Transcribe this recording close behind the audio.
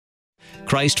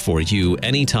Christ for you,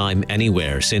 anytime,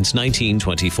 anywhere, since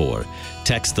 1924.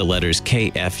 Text the letters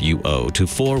KFUO to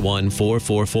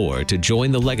 41444 to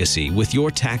join the legacy with your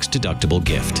tax-deductible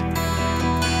gift.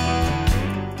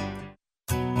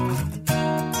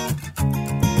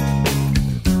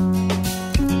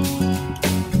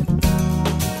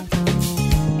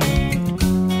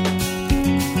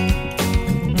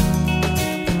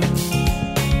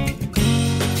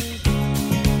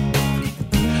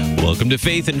 Welcome to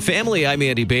Faith and Family. I'm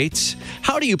Andy Bates.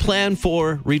 How do you plan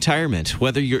for retirement?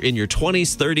 Whether you're in your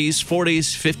 20s, 30s,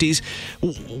 40s,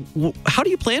 50s, how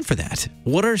do you plan for that?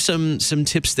 What are some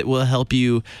tips that will help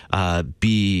you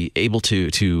be able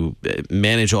to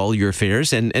manage all your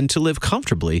affairs and to live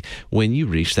comfortably when you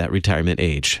reach that retirement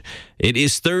age? It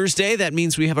is Thursday. That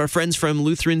means we have our friends from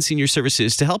Lutheran Senior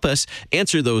Services to help us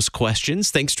answer those questions.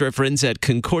 Thanks to our friends at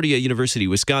Concordia University,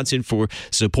 Wisconsin for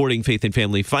supporting Faith and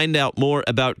Family. Find out more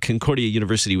about Concordia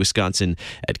University, Wisconsin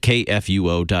at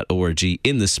kfuo.org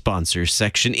in the sponsors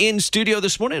section. In studio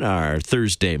this morning, our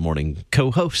Thursday morning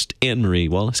co-host, Anne-Marie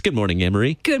Wallace. Good morning,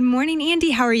 Anne-Marie. Good morning, Andy.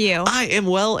 How are you? I am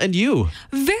well, and you?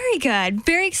 Very good.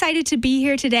 Very excited to be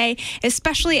here today,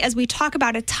 especially as we talk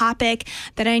about a topic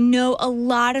that I know a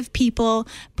lot of people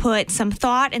put some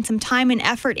thought and some time and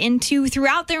effort into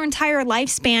throughout their entire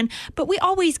lifespan, but we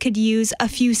always could use a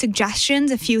few suggestions,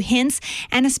 a few hints,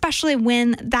 and especially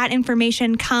when that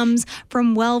information comes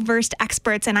from well-versed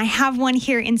experts, and I have one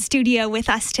here in studio with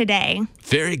us today.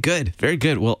 Very good. Very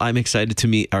good. Well, I'm excited to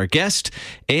meet our guest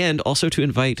and also to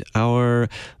invite our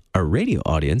radio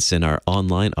audience and our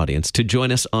online audience to join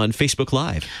us on Facebook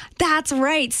Live. That's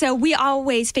right. So we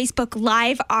always Facebook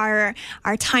Live our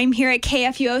time here at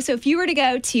KFUO. So if you were to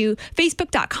go to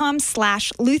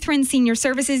facebook.com/Lutheran Senior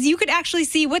Services, you could actually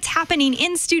see what's happening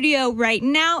in studio right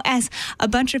now as a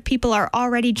bunch of people are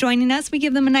already joining us. We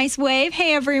give them a nice wave.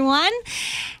 Hey, everyone.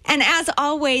 And as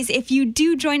always, if you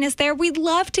do join us there, we'd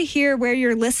love to hear where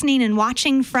you're listening and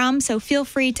watching from. So feel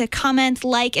free to comment,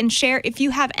 like, and share. If you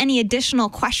have any additional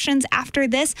questions after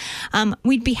this,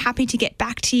 we'd be happy to get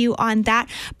back to you on that.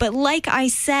 But like I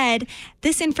said,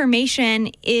 this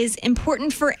information is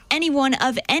important for anyone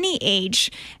of any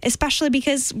age, especially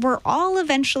because we're all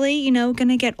eventually, going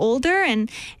to get older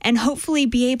and hopefully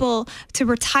be able to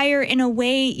retire in a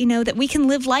way, that we can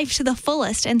live life to the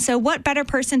fullest. And so what better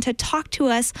person to talk to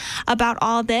us about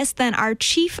all this than our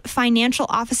Chief Financial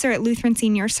Officer at Lutheran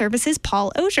Senior Services,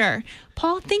 Paul Auger.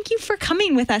 Paul, thank you for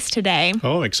coming with us today.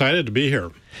 Oh, excited to be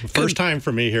here. First time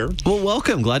for me here. Well,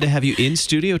 welcome. Glad to have you in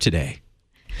studio today.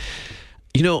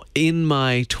 In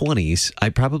my 20s, I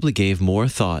probably gave more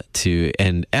thought to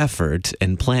and effort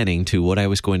and planning to what I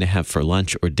was going to have for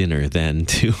lunch or dinner than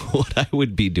to what I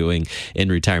would be doing in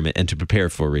retirement and to prepare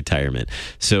for retirement.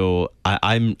 So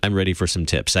I'm ready for some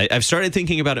tips. I've started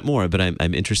thinking about it more, but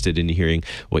I'm interested in hearing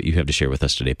what you have to share with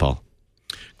us today, Paul.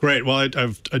 Great. Well,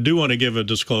 I do want to give a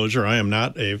disclosure. I am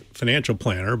not a financial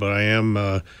planner, but I am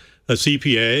a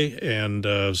CPA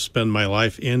and spend my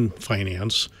life in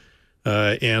finance.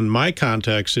 And my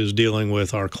context is dealing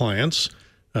with our clients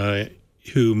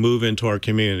who move into our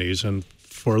communities. And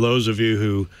for those of you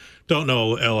who don't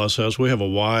know LSS, we have a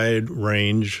wide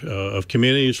range of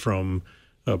communities from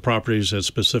properties that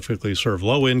specifically serve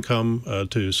low income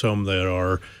to some that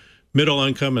are middle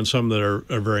income and some that are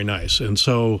very nice. And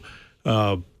so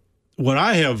what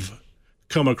I have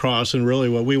come across and really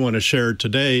what we want to share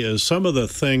today is some of the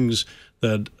things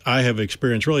that I have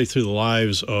experienced really through the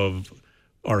lives of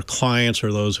our clients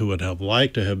or those who would have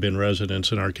liked to have been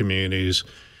residents in our communities,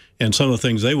 and some of the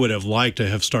things they would have liked to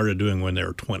have started doing when they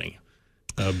were 20.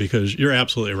 Because you're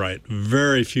absolutely right.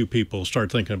 Very few people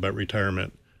start thinking about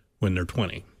retirement when they're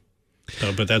 20.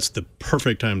 But that's the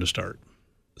perfect time to start.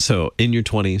 So in your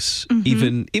 20s,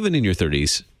 even in your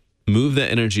 30s, move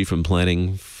that energy from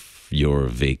planning your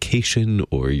vacation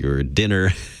or your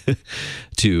dinner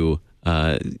to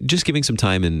just giving some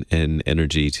time and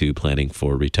energy to planning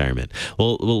for retirement.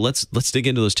 Well, let's dig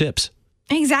into those tips.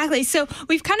 Exactly. So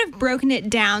we've kind of broken it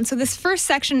down. So this first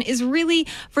section is really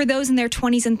for those in their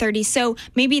 20s and 30s. So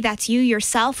maybe that's you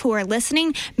yourself who are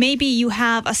listening. Maybe you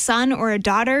have a son or a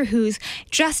daughter who's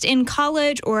just in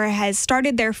college or has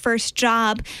started their first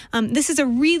job. This is a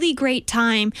really great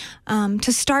time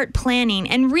to start planning.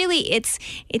 And really, it's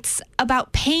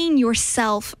about paying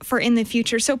yourself for in the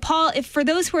future. So Paul, if for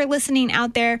those who are listening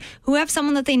out there who have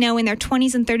someone that they know in their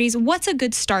 20s and 30s, what's a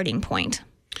good starting point?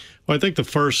 Well, I think the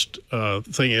first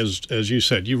thing is, as you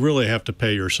said, you really have to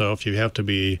pay yourself. You have to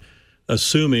be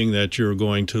assuming that you're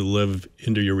going to live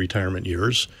into your retirement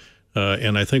years.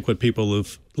 And I think what people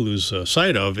lose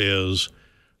sight of is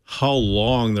how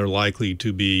long they're likely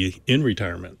to be in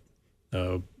retirement.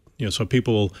 So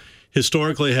people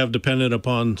historically have depended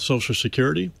upon Social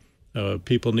Security.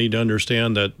 People need to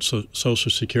understand that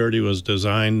Social Security was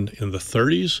designed in the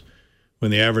 30s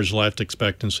when the average life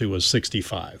expectancy was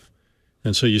 65.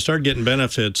 And so you start getting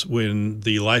benefits when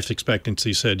the life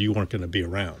expectancy said you weren't going to be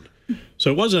around.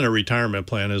 So it wasn't a retirement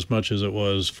plan as much as it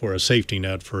was for a safety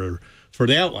net for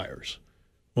the outliers.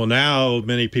 Well, now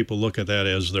many people look at that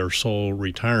as their sole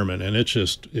retirement, and it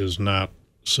just is not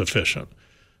sufficient.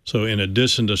 So in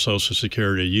addition to Social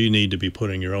Security, you need to be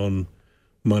putting your own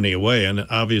money away. And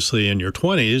obviously in your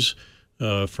 20s,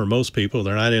 for most people,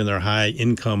 they're not in their high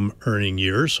income earning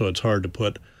years, so it's hard to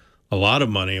put a lot of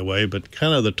money away. But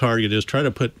kind of the target is try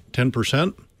to put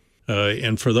 10%.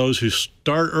 And for those who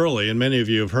start early, and many of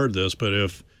you have heard this, but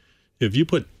if you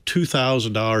put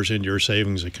 $2,000 in your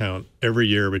savings account every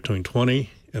year between 20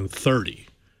 and 30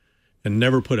 and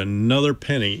never put another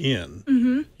penny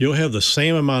in, you'll have the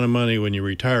same amount of money when you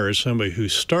retire as somebody who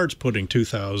starts putting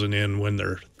 $2,000 in when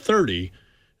they're 30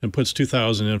 and puts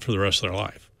 $2,000 in for the rest of their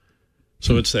life.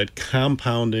 So it's that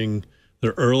compounding.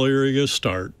 The earlier you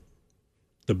start,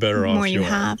 the better off you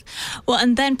have. Well,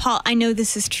 and then, Paul, I know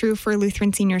this is true for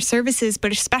Lutheran Senior Services,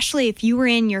 but especially if you were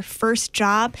in your first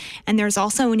job and there's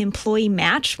also an employee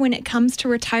match when it comes to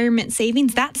retirement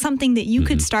savings, that's something that you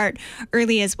could start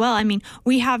early as well. I mean,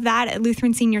 we have that at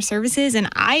Lutheran Senior Services, and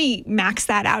I max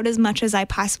that out as much as I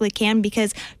possibly can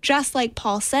because just like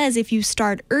Paul says, if you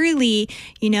start early,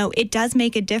 it does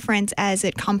make a difference as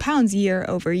it compounds year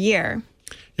over year.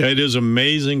 Yeah, it is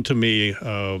amazing to me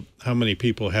how many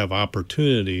people have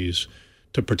opportunities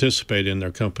to participate in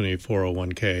their company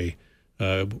 401k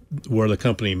where the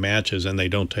company matches and they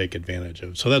don't take advantage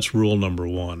of it. So that's rule number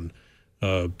one.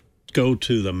 Go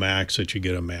to the max that you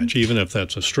get a match, even if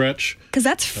that's a stretch. Because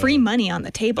that's free money on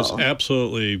the table. It's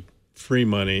absolutely free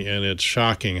money, and it's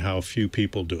shocking how few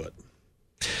people do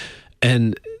it.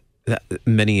 And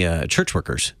many church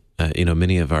workers,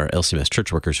 many of our LCMS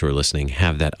church workers who are listening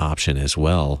have that option as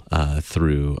well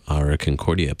through our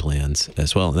Concordia plans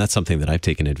as well. And that's something that I've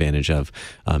taken advantage of.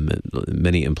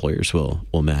 Many employers will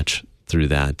match through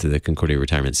that to the Concordia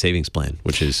Retirement Savings Plan,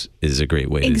 which is a great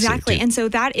way exactly. to save. And so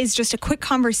that is just a quick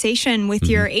conversation with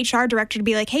your HR director to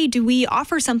be like, hey, do we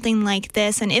offer something like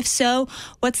this? And if so,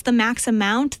 what's the max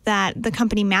amount that the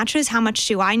company matches? How much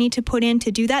do I need to put in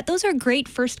to do that? Those are great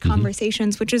first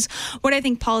conversations, which is what I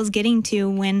think Paul is getting to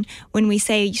when we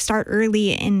say you start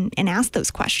early and ask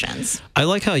those questions. I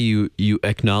like how you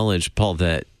acknowledge, Paul,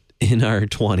 that in our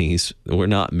 20s, we're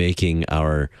not making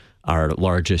our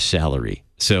largest salary.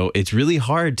 So it's really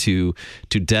hard to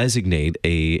designate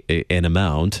an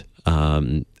amount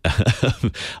of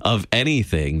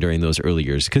anything during those early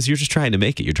years because you're just trying to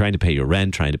make it. You're trying to pay your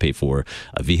rent, trying to pay for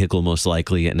a vehicle most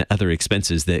likely, and other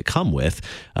expenses that come with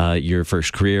your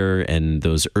first career and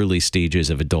those early stages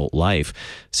of adult life.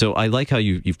 So I like how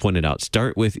you've pointed out,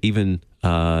 start with even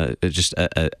just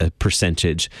a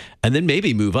percentage and then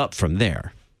maybe move up from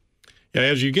there. Yeah,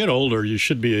 as you get older, you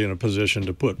should be in a position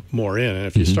to put more in, and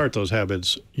if you start those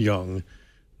habits young.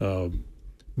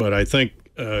 But I think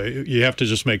you have to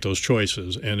just make those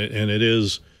choices, and it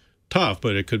is tough,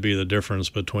 but it could be the difference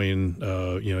between,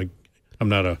 I'm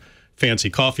not a fancy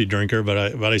coffee drinker,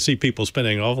 but I see people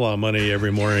spending an awful lot of money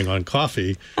every morning on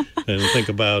coffee, and think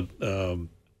about, don't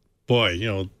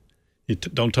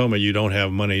tell me you don't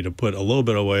have money to put a little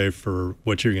bit away for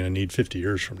what you're going to need 50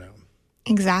 years from now.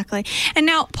 Exactly. And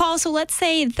now, Paul, so let's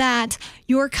say that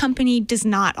your company does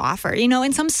not offer,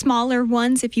 in some smaller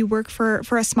ones, if you work for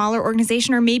a smaller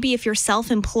organization, or maybe if you're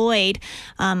self-employed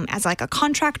as like a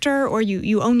contractor or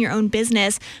you own your own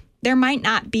business, there might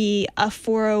not be a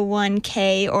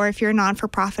 401k, or if you're a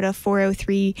non-for-profit, a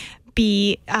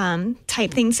 403b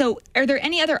type thing. So are there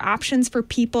any other options for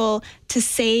people to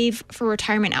save for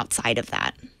retirement outside of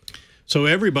that? So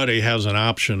everybody has an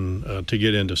option to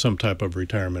get into some type of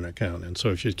retirement account. And so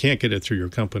if you can't get it through your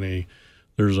company,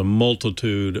 there's a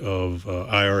multitude of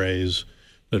IRAs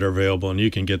that are available, and you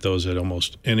can get those at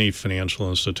almost any financial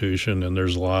institution. And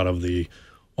there's a lot of the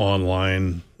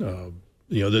online,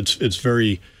 it's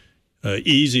very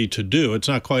easy to do. It's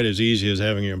not quite as easy as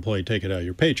having your employee take it out of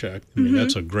your paycheck. I mean,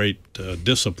 that's a great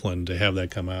discipline to have that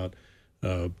come out.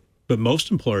 But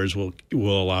most employers will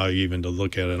allow you even to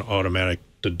look at an automatic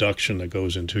deduction that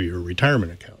goes into your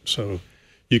retirement account. So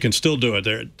you can still do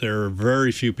it. There are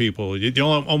very few people.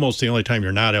 Almost the only time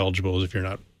you're not eligible is if you're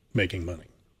not making money.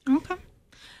 Okay.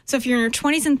 So if you're in your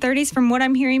 20s and 30s, from what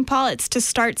I'm hearing, Paul, it's to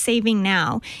start saving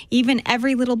now. Even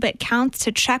every little bit counts.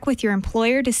 To check with your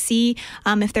employer to see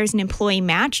if there's an employee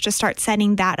match, to start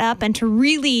setting that up, and to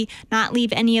really not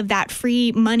leave any of that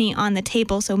free money on the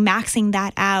table. So maxing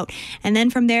that out. And then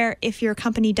from there, if your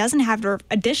company doesn't have it, or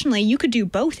additionally, you could do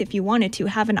both if you wanted to,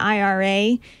 have an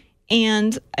IRA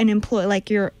and an employee, like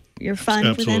your fund.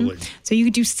 Absolutely. Within. So you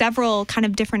could do several kind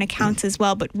of different accounts as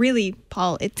well. But really,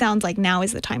 Paul, it sounds like now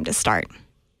is the time to start.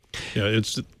 Yeah,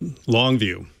 it's long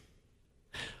view.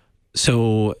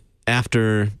 So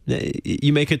after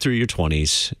you make it through your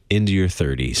 20s, into your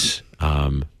 30s,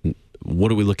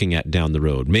 what are we looking at down the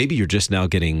road? Maybe you're just now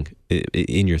getting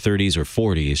in your 30s or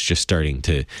 40s, just starting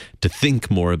to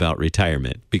think more about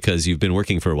retirement because you've been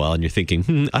working for a while and you're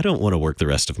thinking, I don't want to work the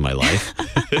rest of my life.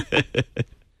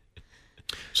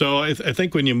 So I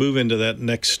think when you move into that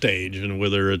next stage, and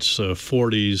whether it's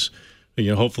 40s,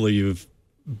 hopefully you've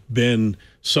been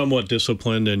somewhat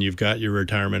disciplined and you've got your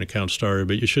retirement account started,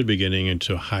 but you should be getting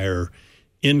into higher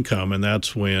income, and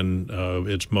that's when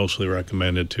it's mostly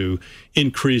recommended to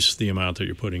increase the amount that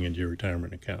you're putting into your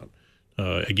retirement account.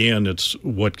 Again, it's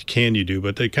what can you do,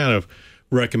 but they kind of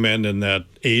recommend in that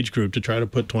age group to try to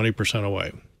put 20%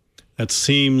 away. That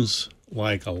seems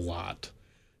like a lot,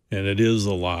 and it is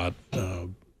a lot.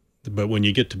 But when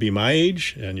you get to be my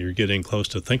age and you're getting close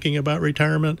to thinking about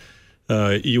retirement,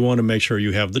 you want to make sure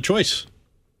you have the choice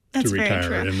to retire.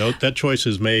 Very true. And that choice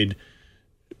is made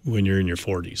when you're in your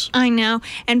 40s. I know.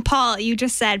 And Paul, you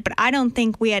just said, but I don't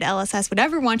think we at LSS would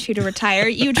ever want you to retire.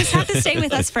 You just have to stay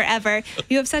with us forever.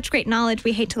 You have such great knowledge.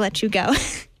 We hate to let you go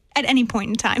at any point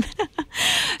in time.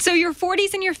 So your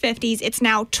 40s and your 50s, it's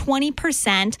now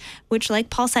 20%, which like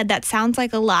Paul said, that sounds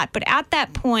like a lot. But at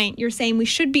that point, you're saying we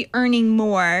should be earning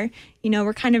more.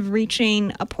 We're kind of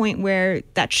reaching a point where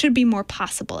that should be more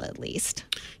possible at least.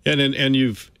 And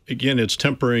it's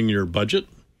tempering your budget.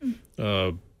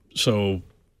 So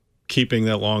keeping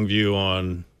that long view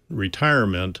on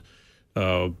retirement,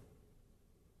 I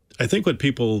think what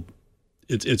people,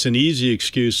 it's an easy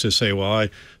excuse to say, well,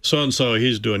 so-and-so,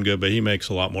 he's doing good, but he makes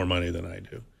a lot more money than I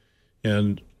do.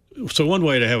 And so one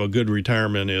way to have a good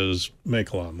retirement is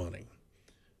make a lot of money.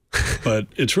 But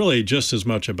it's really just as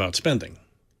much about spending.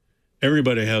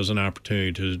 Everybody has an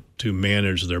opportunity to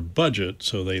manage their budget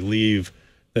so they leave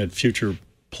that future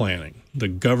planning. The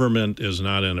government is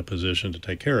not in a position to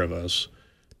take care of us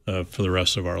for the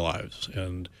rest of our lives.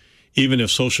 And even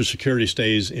if Social Security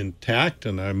stays intact,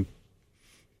 and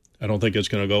I don't think it's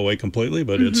going to go away completely,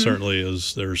 but it certainly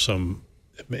is.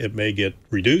 It may get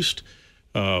reduced.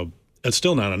 It's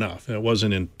still not enough. It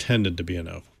wasn't intended to be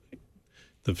enough.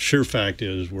 The sheer fact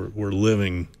is we're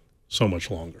living so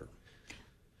much longer.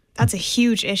 That's a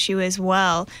huge issue as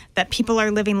well, that people are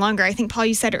living longer. I think, Paul,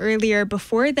 you said earlier,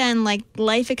 before then, like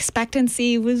life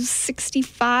expectancy was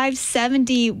 65,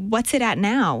 70. What's it at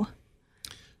now?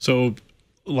 So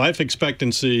life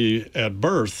expectancy at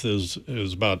birth is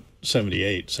about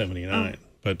 78, 79.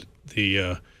 But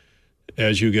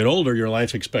as you get older, your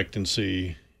life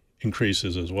expectancy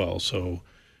increases as well. So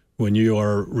when you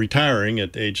are retiring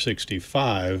at age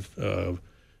 65,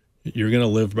 you're going to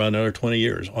live about another 20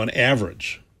 years on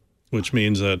average, which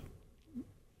means that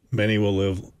many will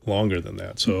live longer than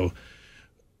that. So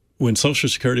when Social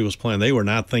Security was planned, they were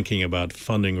not thinking about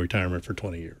funding retirement for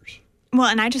 20 years. Well,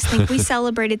 and I just think we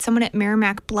celebrated, someone at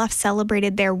Merrimack Bluff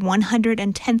celebrated their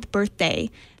 110th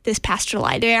birthday this past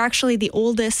July. They're actually the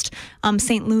oldest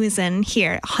St. Louisan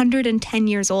here, 110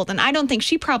 years old. And I don't think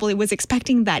she probably was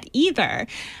expecting that either.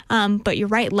 But you're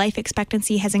right, life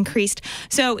expectancy has increased.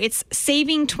 So it's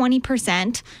saving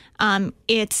 20%.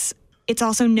 It's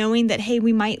also knowing that, hey,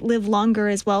 we might live longer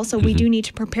as well. So we do need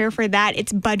to prepare for that.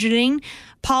 It's budgeting.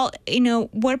 Paul,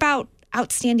 what about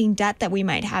outstanding debt that we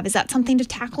might have? Is that something to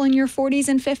tackle in your 40s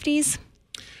and 50s?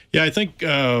 Yeah, I think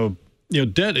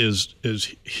debt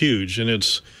is huge, and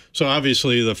it's so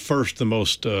obviously the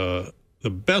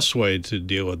best way to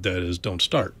deal with debt is don't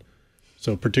start.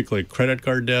 So particularly credit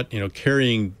card debt,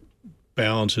 carrying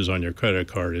balances on your credit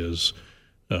card is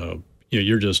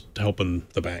you're just helping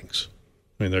the banks.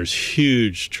 I mean, there's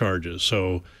huge charges.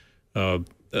 So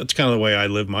that's kind of the way I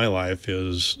live my life.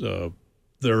 Is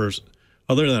there's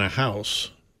other than a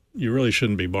house, you really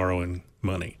shouldn't be borrowing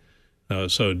money.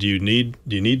 So do you need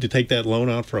to take that loan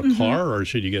out for a car, or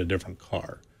should you get a different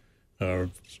car?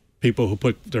 People who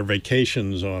put their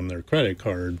vacations on their credit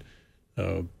card,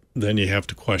 then you have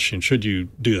to question, should you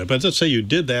do that? But let's say you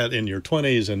did that in your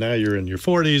 20s and now you're in your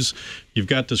 40s, you've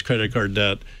got this credit card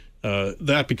debt,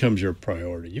 that becomes your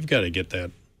priority. You've got to get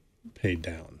that paid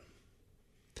down.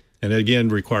 And it, again,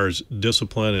 requires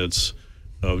discipline. It's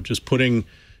just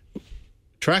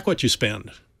track what you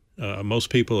spend. most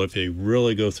people, if they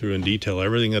really go through in detail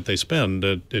everything that they spend,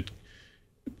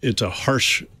 it's a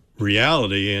harsh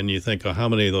reality, and you think, oh, how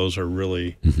many of those are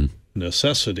really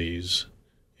necessities?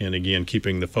 And again,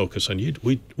 keeping the focus on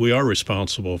we are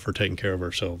responsible for taking care of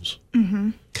ourselves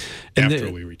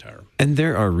after we retire. And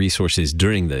there are resources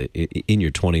in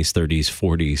your 20s, 30s,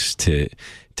 40s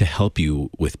to help you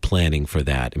with planning for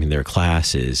that. I mean, there are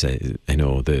classes. I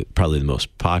know probably the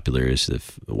most popular is the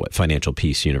Financial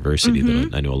Peace University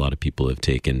that I know a lot of people have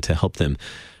taken to help them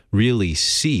really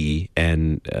see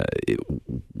and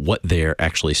what they're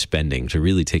actually spending, to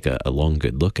really take a long,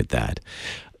 good look at that.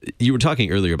 You were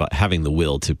talking earlier about having the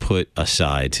will to put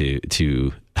aside, to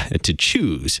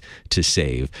choose to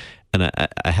save. And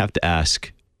I have to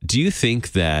ask, do you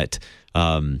think that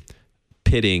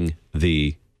pitting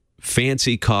the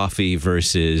fancy coffee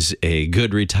versus a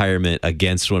good retirement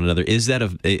against one another, is that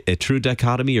a true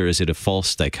dichotomy, or is it a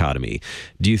false dichotomy?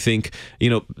 Do you think,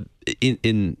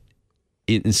 in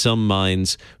some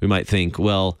minds, we might think,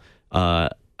 well,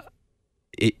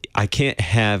 I can't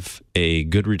have a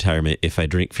good retirement if I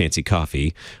drink fancy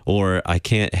coffee, or I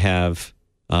can't have,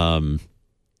 if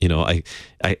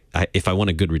I want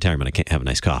a good retirement, I can't have a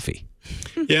nice coffee.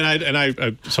 Yeah,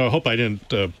 so I hope I didn't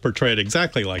portray it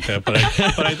exactly like that. But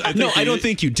I think no, I don't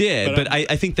think you did. But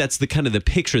I think that's the kind of the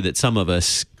picture that some of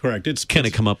us kind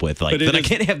of come up with, like that I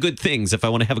can't have good things if I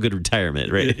want to have a good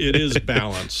retirement, right? It is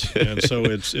balance, and so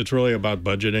it's really about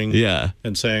budgeting. Yeah,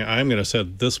 and saying I'm going to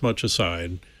set this much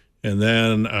aside, and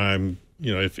then I'm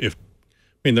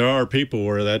there are people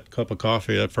where that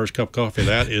first cup of coffee,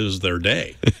 that is their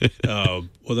day. Well,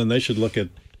 then they should look at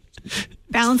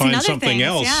balancing find other something things,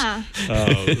 else yeah.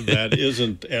 that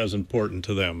isn't as important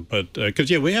to them. But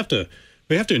because we have to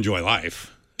enjoy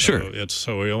life. Sure.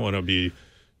 So we don't want to be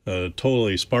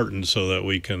totally Spartan, so that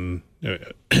we can.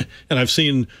 And I've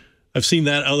seen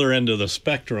that other end of the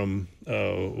spectrum.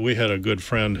 We had a good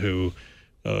friend who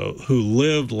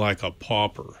lived like a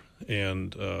pauper,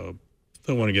 and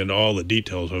don't want to get into all the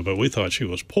details of it, but we thought she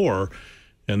was poor.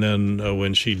 And then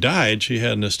when she died, she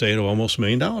had an estate of almost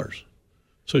 $1 million.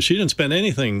 So she didn't spend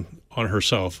anything on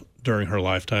herself during her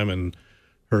lifetime, and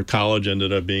her college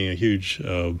ended up being a huge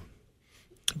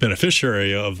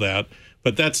beneficiary of that.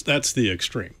 But that's the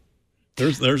extreme.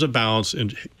 There's a balance,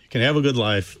 and you can have a good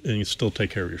life and you still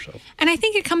take care of yourself. And I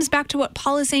think it comes back to what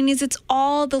Paul is saying, is it's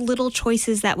all the little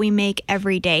choices that we make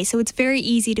every day. So it's very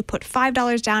easy to put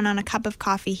 $5 down on a cup of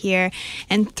coffee here,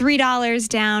 and $3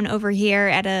 down over here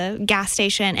at a gas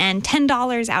station, and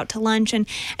 $10 out to lunch. And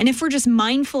if we're just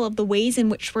mindful of the ways in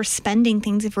which we're spending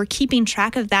things, if we're keeping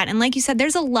track of that. And like you said,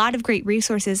 there's a lot of great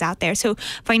resources out there. So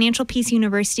Financial Peace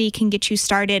University can get you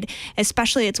started,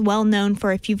 especially it's well known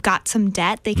for if you've got some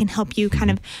debt, they can help you kind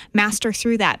of master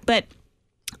through that. But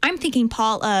I'm thinking,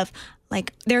 Paul, of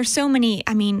like there are so many,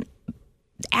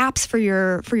 apps for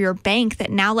your bank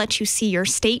that now let you see your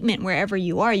statement wherever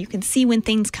you are. You can see when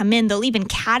things come in. They'll even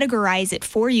categorize it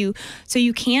for you, so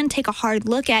you can take a hard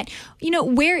look at,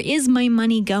 where is my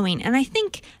money going? And I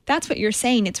think that's what you're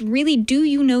saying. It's really, do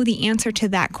you know the answer to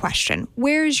that question?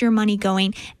 Where is your money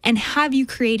going? And have you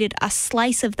created a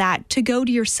slice of that to go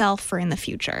to yourself for in the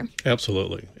future?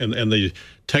 Absolutely. And the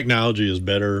technology is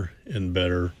better and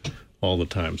better all the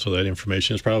time. So that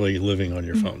information is probably living on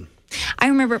your phone. I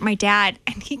remember my dad,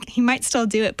 and he might still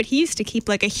do it, but he used to keep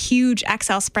like a huge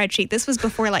Excel spreadsheet. This was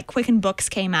before like Quicken Books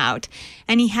came out.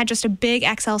 And he had just a big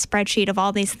Excel spreadsheet of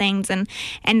all these things. And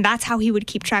that's how he would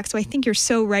keep track. So I think you're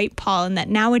so right, Paul, in that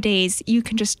nowadays you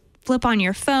can just flip on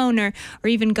your phone or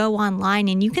even go online,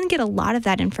 and you can get a lot of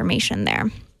that information there.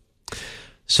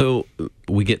 So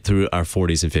we get through our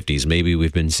 40s and 50s. Maybe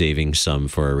we've been saving some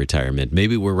for our retirement.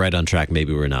 Maybe we're right on track.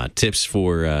 Maybe we're not. Tips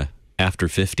for after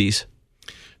 50s?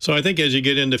 So I think as you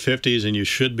get into 50s, and you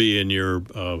should be in your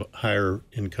higher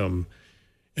income,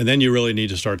 and then you really need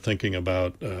to start thinking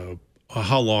about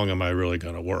how long am I really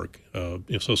going to work?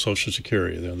 So Social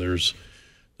Security,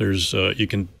 there's you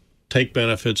can take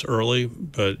benefits early,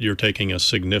 but you're taking a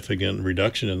significant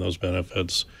reduction in those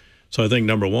benefits. So I think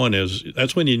number one is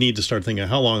that's when you need to start thinking,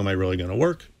 how long am I really going to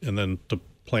work? And then to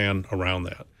plan around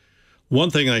that. One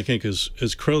thing I think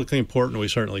is critically important, we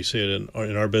certainly see it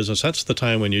in our business, that's the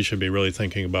time when you should be really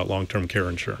thinking about long-term care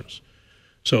insurance.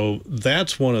 So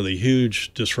that's one of the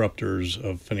huge disruptors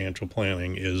of financial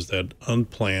planning, is that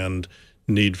unplanned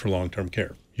need for long-term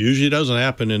care. Usually it doesn't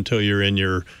happen until you're in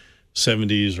your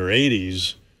 70s or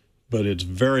 80s, but it's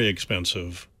very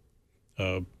expensive.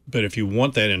 But if you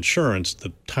want that insurance,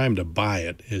 the time to buy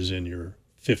it is in your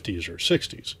 50s or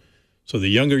 60s. So the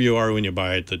younger you are when you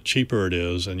buy it, the cheaper it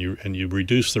is, and you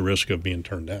reduce the risk of being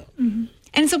turned down. Mm-hmm.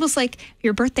 And it's almost like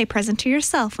your birthday present to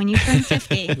yourself when you turn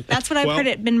 50. That's what I've heard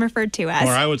it been referred to as.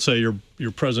 Or I would say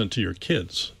your present to your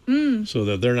kids so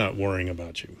that they're not worrying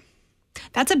about you.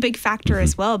 That's a big factor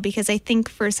as well, because I think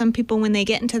for some people, when they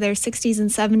get into their 60s and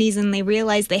 70s and they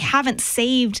realize they haven't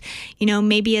saved,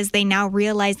 maybe as they now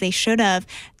realize they should have,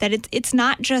 that it's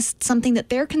not just something that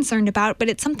they're concerned about, but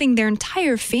it's something their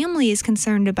entire family is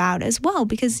concerned about as well,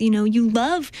 because, you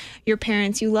love your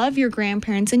parents, you love your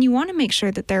grandparents, and you want to make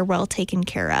sure that they're well taken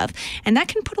care of. And that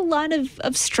can put a lot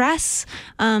of stress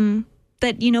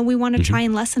that, we want to try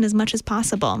and lessen as much as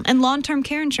possible. And long-term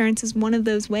care insurance is one of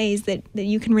those ways that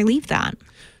you can relieve that.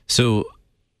 So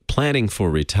planning for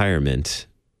retirement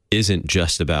isn't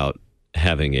just about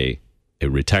having a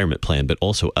retirement plan, but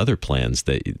also other plans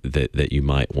that you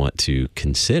might want to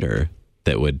consider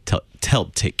that would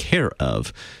help take care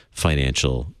of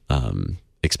financial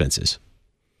expenses.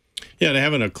 Yeah, and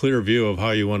having a clear view of how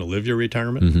you want to live your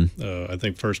retirement. I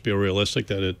think first be realistic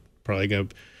that it probably going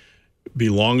to be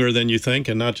longer than you think,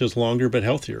 and not just longer, but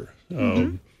healthier.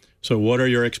 So what are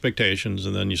your expectations?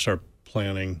 And then you start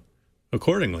planning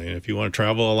accordingly. And if you want to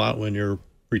travel a lot when you're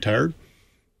retired,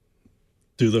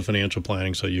 do the financial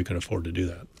planning so you can afford to do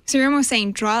that. So you're almost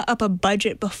saying draw up a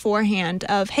budget beforehand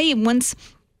of, hey, once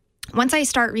I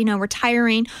start,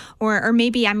 retiring, or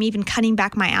maybe I'm even cutting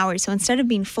back my hours. So instead of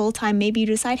being full-time, maybe you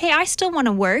decide, hey, I still want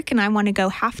to work and I want to go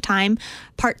half-time,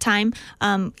 part-time,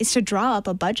 is to draw up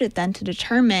a budget then to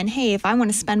determine, hey, if I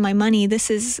want to spend my money, this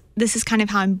is kind of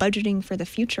how I'm budgeting for the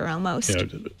future almost. Yeah,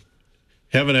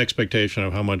 have an expectation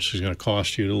of how much it's going to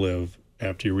cost you to live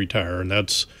after you retire. And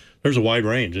there's a wide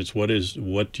range. It's what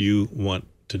do you want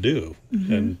to do?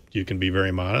 And you can be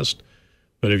very modest.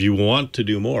 But if you want to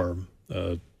do more,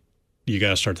 you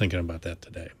got to start thinking about that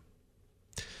today.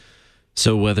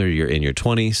 So whether you're in your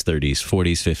 20s, 30s,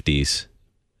 40s, 50s,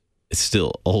 it's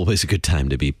still always a good time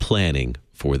to be planning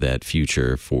for that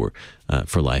future for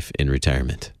life in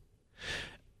retirement.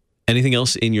 Anything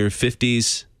else in your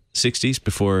 50s, 60s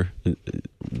before?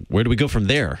 Where do we go from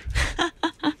there?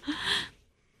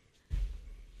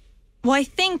 Well, I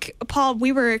think, Paul,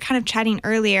 we were kind of chatting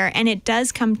earlier, and it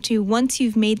does come to once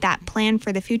you've made that plan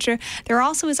for the future, there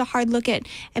also is a hard look at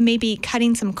maybe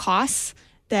cutting some costs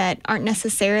that aren't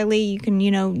necessarily you can,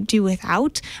 do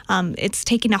without. It's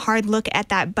taking a hard look at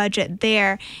that budget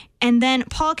there. And then,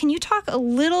 Paul, can you talk a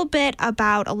little bit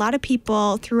about a lot of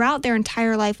people throughout their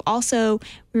entire life? Also,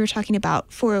 we were talking about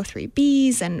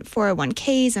 403Bs and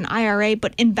 401Ks and IRA,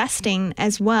 but investing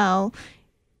as well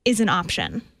is an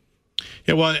option.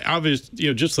 Yeah, well,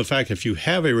 obviously, just the fact if you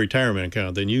have a retirement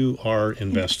account, then you are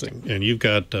investing, and you've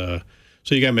got so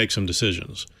you got to make some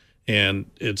decisions, and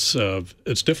it's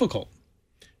difficult,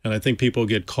 and I think people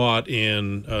get caught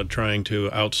in trying to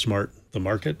outsmart the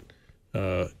market.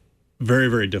 Very,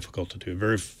 very difficult to do.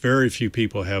 Very, very few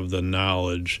people have the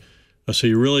knowledge, so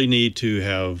you really need to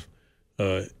have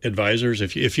advisors.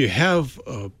 If you have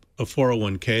a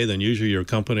 401k, then usually your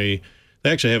company. They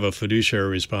actually have a fiduciary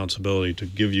responsibility to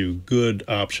give you good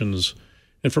options.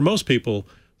 And for most people,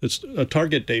 it's a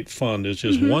target date fund is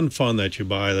just one fund that you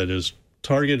buy that is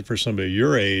targeted for somebody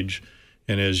your age.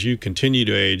 And as you continue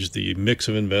to age, the mix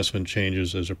of investment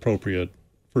changes as appropriate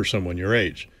for someone your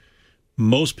age.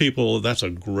 Most people, that's a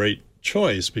great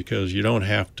choice because you don't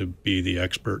have to be the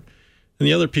expert. And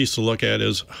the other piece to look at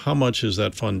is how much is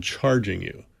that fund charging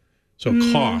you?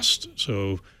 So cost.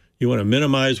 So you want to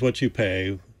minimize what you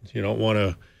pay. You don't want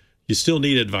to, you still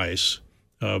need advice,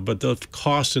 but the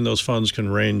cost in those funds can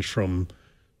range from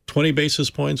 20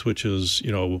 basis points, which is,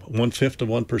 1/5 of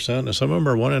 1%, and some of them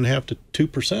are 1.5% to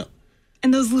 2%.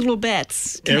 And those little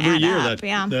bits can every add year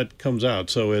up, that comes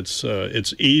out. So it's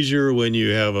easier when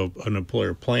you have an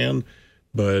employer plan,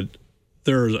 but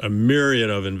there's a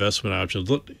myriad of investment options.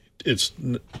 Look,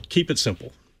 keep it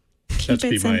simple. Keep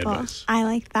it simple. My advice. I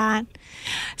like that.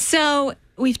 So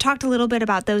we've talked a little bit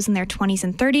about those in their 20s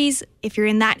and 30s. If you're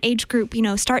in that age group,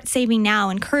 start saving now.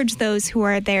 Encourage those who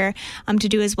are there to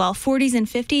do as well. 40s and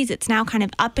 50s, it's now kind of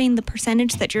upping the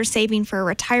percentage that you're saving for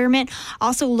retirement.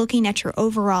 Also looking at your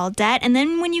overall debt. And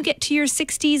then when you get to your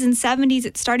 60s and 70s,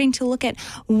 it's starting to look at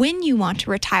when you want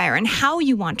to retire and how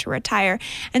you want to retire.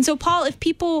 And so, Paul, if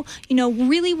people,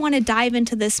 really want to dive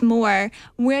into this more,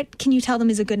 what can you tell them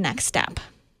is a good next step?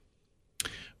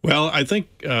 Well, I think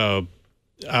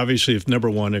obviously,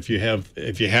 if you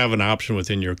have an option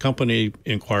within your company,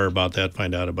 inquire about that,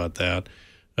 find out about that.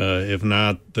 If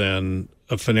not, then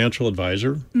a financial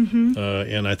advisor.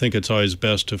 And I think it's always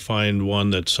best to find one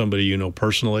that somebody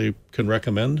personally can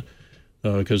recommend,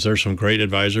 because there's some great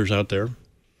advisors out there.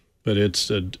 But it's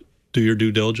do your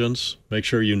due diligence, make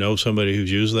sure you know somebody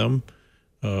who's used them,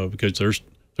 because there's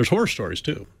horror stories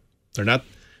too. They're not.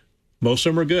 Most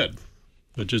of them are good,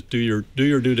 but just do your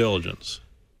due diligence.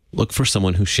 Look for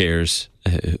someone who shares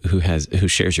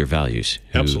your values.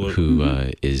 Absolutely.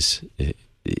 Who is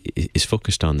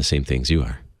focused on the same things you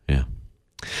are. Yeah.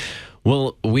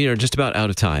 Well, we are just about out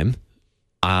of time.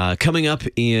 Coming up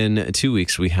in 2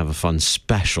 weeks, we have a fun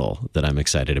special that I'm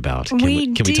excited about. Can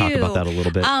we talk about that a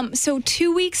little bit? So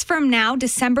 2 weeks from now,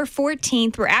 December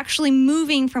 14th, we're actually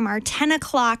moving from our 10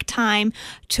 o'clock time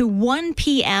to 1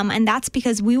 p.m., and that's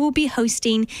because we will be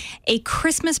hosting a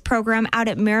Christmas program out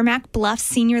at Merrimack Bluffs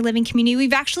Senior Living Community.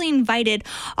 We've actually invited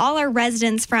all our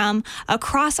residents from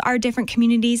across our different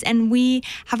communities, and we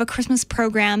have a Christmas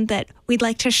program that we'd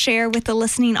like to share with the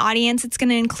listening audience. It's going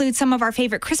to include some of our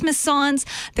favorite Christmas songs,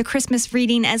 the Christmas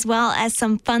reading, as well as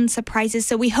some fun surprises.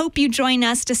 So we hope you join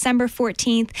us December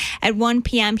 14th at 1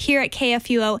 p.m. here at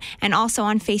KFUO and also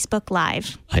on Facebook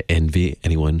Live. I envy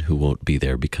anyone who won't be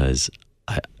there because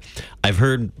I've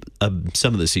heard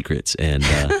some of the secrets, and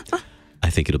I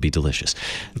think it'll be delicious.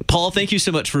 Paul, thank you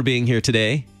so much for being here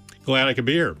today. Glad I could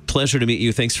be here. Pleasure to meet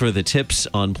you. Thanks for the tips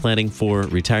on planning for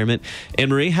retirement.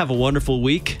 Anne-Marie, have a wonderful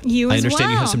week. I understand well.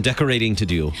 You have some decorating to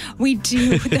do. We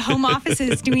do. The home office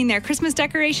is doing their Christmas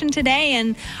decoration today,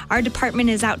 and our department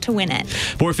is out to win it.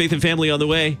 More Faith and Family on the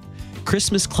way.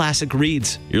 Christmas classic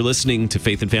reads. You're listening to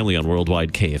Faith and Family on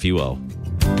Worldwide KFUO.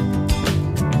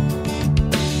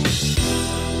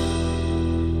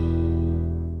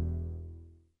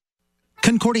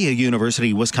 Concordia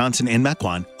University, Wisconsin in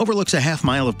Mequon overlooks a half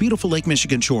mile of beautiful Lake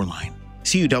Michigan shoreline.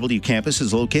 CUW campus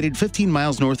is located 15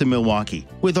 miles north of Milwaukee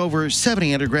with over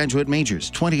 70 undergraduate majors,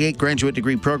 28 graduate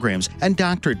degree programs, and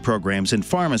doctorate programs in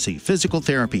pharmacy, physical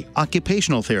therapy,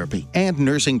 occupational therapy, and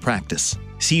nursing practice.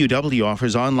 CUW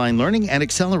offers online learning and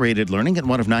accelerated learning at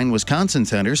one of 9 Wisconsin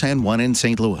centers and 1 in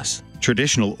St. Louis.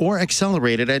 Traditional or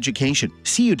accelerated education,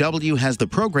 CUW has the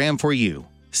program for you.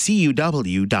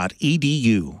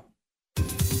 CUW.edu.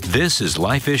 This is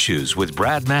Life Issues with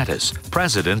Brad Mattis,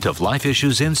 president of Life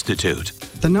Issues Institute.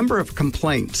 The number of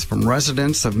complaints from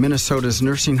residents of Minnesota's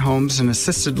nursing homes and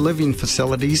assisted living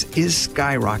facilities is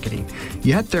skyrocketing,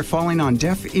 yet they're falling on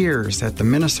deaf ears at the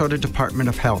Minnesota Department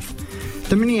of Health.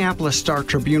 The Minneapolis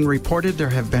Star-Tribune reported there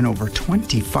have been over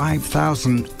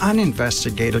 25,000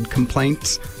 uninvestigated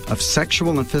complaints of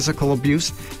sexual and physical abuse,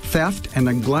 theft, and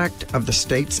neglect of the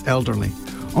state's elderly.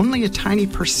 Only a tiny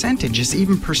percentage is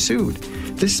even pursued.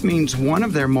 This means one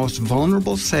of their most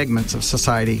vulnerable segments of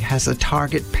society has a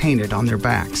target painted on their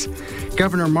backs.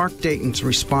 Governor Mark Dayton's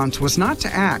response was not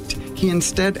to act. He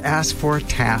instead asked for a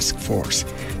task force.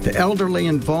 The elderly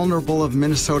and vulnerable of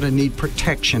Minnesota need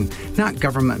protection, not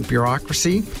government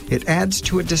bureaucracy. It adds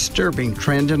to a disturbing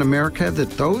trend in America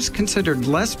that those considered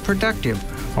less productive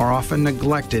are often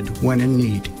neglected when in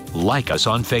need. Like us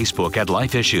on Facebook at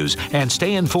Life Issues and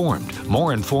stay informed,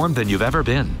 more informed than you've ever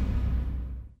been.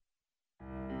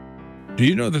 Do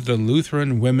you know that the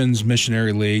Lutheran Women's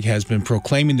Missionary League has been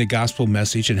proclaiming the gospel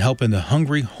message and helping the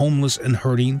hungry, homeless, and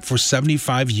hurting for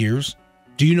 75 years?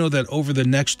 Do you know that over the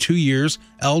next 2 years,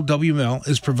 LWML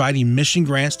is providing mission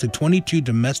grants to 22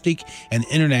 domestic and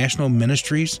international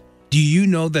ministries? Do you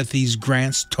know that these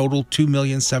grants total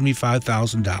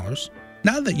 $2,075,000?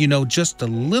 Now that you know just a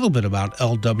little bit about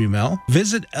LWML,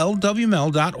 visit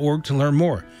lwml.org to learn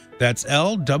more. That's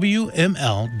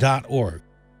lwml.org.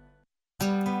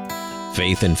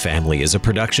 Faith and Family is a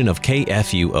production of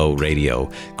KFUO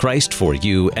Radio. Christ for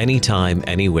you, anytime,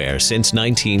 anywhere, since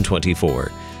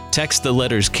 1924. Text the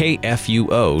letters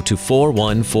KFUO to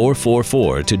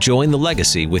 41444 to join the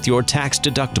legacy with your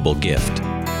tax-deductible gift.